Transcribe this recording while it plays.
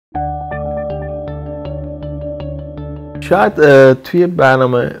شاید توی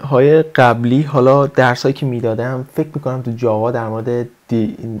برنامه‌های قبلی حالا درسایی که میدادم فکر میکنم تو جاوا در مورد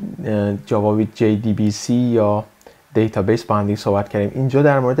جاوا وید JDBC یا دیتابیس با هم دیگه صحبت کردیم. اینجا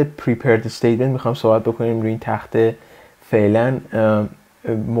در مورد prepared statement میخوام صحبت بکنیم روی این تخته. فعلا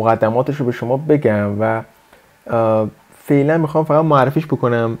مقدماتش رو به شما بگم و فعلا میخوام فقط معرفیش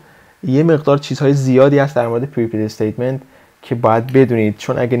بکنم. یه مقدار چیزهای زیادی هست در مورد prepared statement که باید بدونید،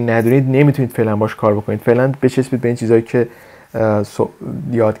 چون اگه ندونید نمیتونید فعلا باش کار بکنید. فعلا بچسبید به این چیزهایی که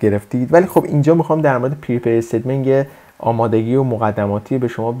یاد گرفتید. ولی خب اینجا میخوام در مورد prepared statement یه آمادگی و مقدماتی به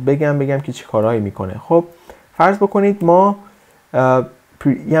شما بگم که چه کارهایی میکنه. خب فرض بکنید ما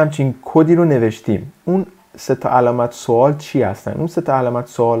یه همچین کدی رو نوشتیم. اون سه تا علامت سوال چی هستن؟ اون سه تا علامت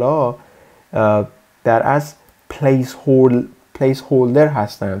سوال ها در اصل place holder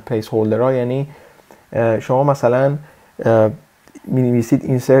هستن. place holder ها یعنی شما مثلا می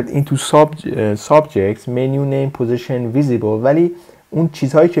نویسید insert into subjects menu name position visible، ولی اون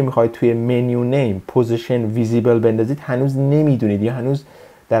چیزهایی که میخواید توی menu name position visible بندازید هنوز نمیدونید یا هنوز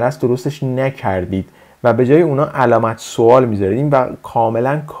در اصل درستش نکردید و به جای اونا علامت سوال میذارید و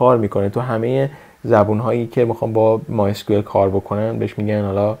کاملا کار میکنه. تو همه زبونهایی که میخوام با MySQL کار بکنن بهش میگن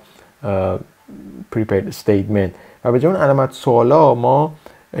حالا prepared statement و به جای اون علامت سوالا ما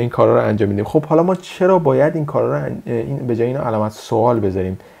این کارا رو انجام میدیم. خب حالا ما چرا باید این کارا رو به جای اینا علامت سوال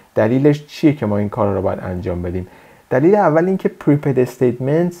بذاریم؟ دلیلش چیه که ما این کارا رو باید انجام بدیم؟ دلیل اول این که prepared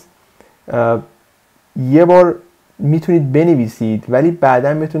statements یه بار میتونید بنویسید ولی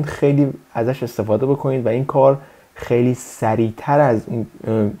بعدا میتونید خیلی ازش استفاده بکنید و این کار خیلی سریعتر از اون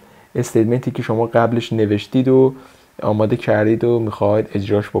استیتمنتی که شما قبلش نوشتید و آماده کردید و میخواید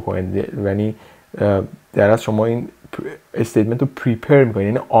اجراش بکنید. یعنی در اصل شما این استیتمنت رو پریپر میکنید،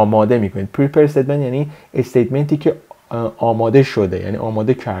 یعنی آماده میکنید. پریپر استیتمنت یعنی استیتمنتی که آماده شده، یعنی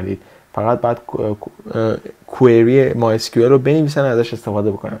آماده کردید، فقط بعد کوئری MySQL رو بنویسن ازش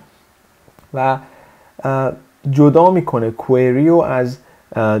استفاده بکنن و جدا میکنه کوئری رو از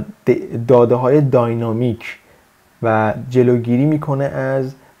داده های داینامیک و جلوگیری میکنه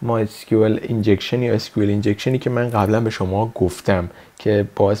از MySQL injection یا SQL injectionی که من قبلا به شما گفتم که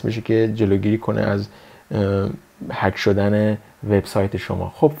باعث میشه که جلوگیری کنه از هک شدن وبسایت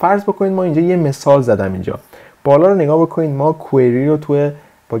شما. خب فرض بکنید ما اینجا یه مثال زدم. اینجا بالا رو نگاه بکنید، ما کوئری رو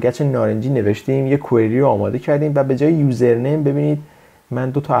با گچ نارنجی نوشتیم، یه کوئری رو آماده کردیم و به جای یوزرنیم ببینید من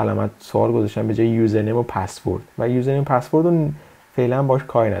دو تا علامت سوال گذاشتم به جای یوزرنیم و پسورد و یوزرنیم پسورد رو فعلا باش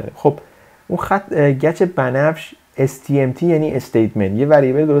کاری نداره. خب اون خط گچ بنفش STMT یعنی استیتمنت، یه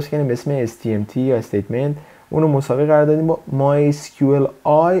وریبل درست کردیم به اسم STMT یا استیتمنت، اون رو مساوی قرار دادیم با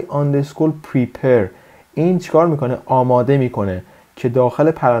MySQLi_prepare. این چیکار میکنه؟ آماده میکنه که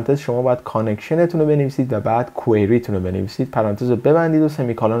داخل پرانتز شما باید کانکشنتون رو بنویسید و بعد کوئریتون رو بنویسید، پرانتز رو ببندید و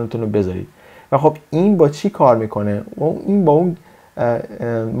سمیکالونتون رو بذارید. و خب این با چی کار میکنه؟ این با اون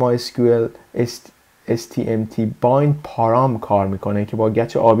MySQL STMT bind پارام کار میکنه که با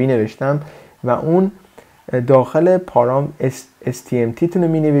گچ آبی نوشتم و اون داخل پارام STMT تون رو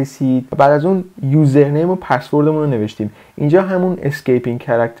می نویسید و بعد از اون یوزرنیم و پسوردمون رو نوشتیم. اینجا همون اسکیپینگ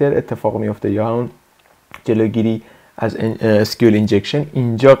کاراکتر اتفاق میفته یا همون جلوگیری از SQL injection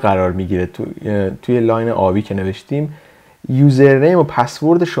اینجا قرار میگیره. توی لاین آبی که نوشتیم یوزرنیم و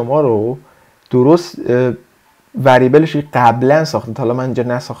پسورد شما رو درست وریبلش قبلا ساختن، حالا من اینجا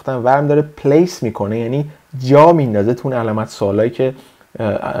نساختم، ورم داره پلیس میکنه، یعنی جا میندازه تو علامت سوالایی که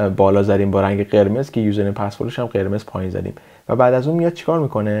بالا زدیم با رنگ قرمز که یوزرنیم پسوردش هم قرمز پایین زدیم و بعد از اون میاد چیکار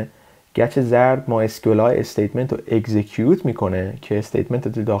میکنه؟ گچ زرد MySQLi استیتمنت رو اکزیکیوت میکنه که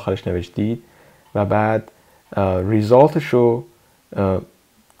استیتمنت رو داخلش نوشتید و بعد ریزالتش رو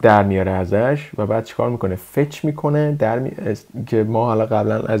در میاره ازش و بعد چیکار میکنه؟ فچ میکنه که ما حالا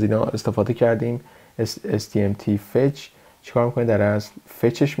قبلا از اینا استفاده کردیم. STMT fetch چیکار میکنه؟ در اصل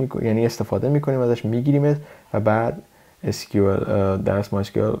فچش میکنه، یعنی استفاده میکنیم ازش، میگیریمش و بعد SQL در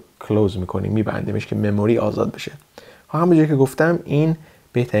MySQL کلوز میکنیم، میبندیمش که مموری آزاد بشه. همونجوری که گفتم این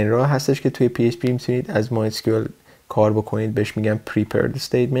بهترین راه هستش که توی PHP میتونید از MySQL کار بکنید. بهش میگم prepared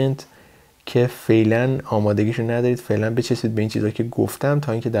statement که فعلا آمادگیشو ندارید. فعلا بچسبید به این چیزا که گفتم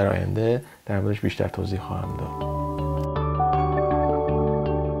تا اینکه در آینده در موردش بیشتر توضیح خواهم داد.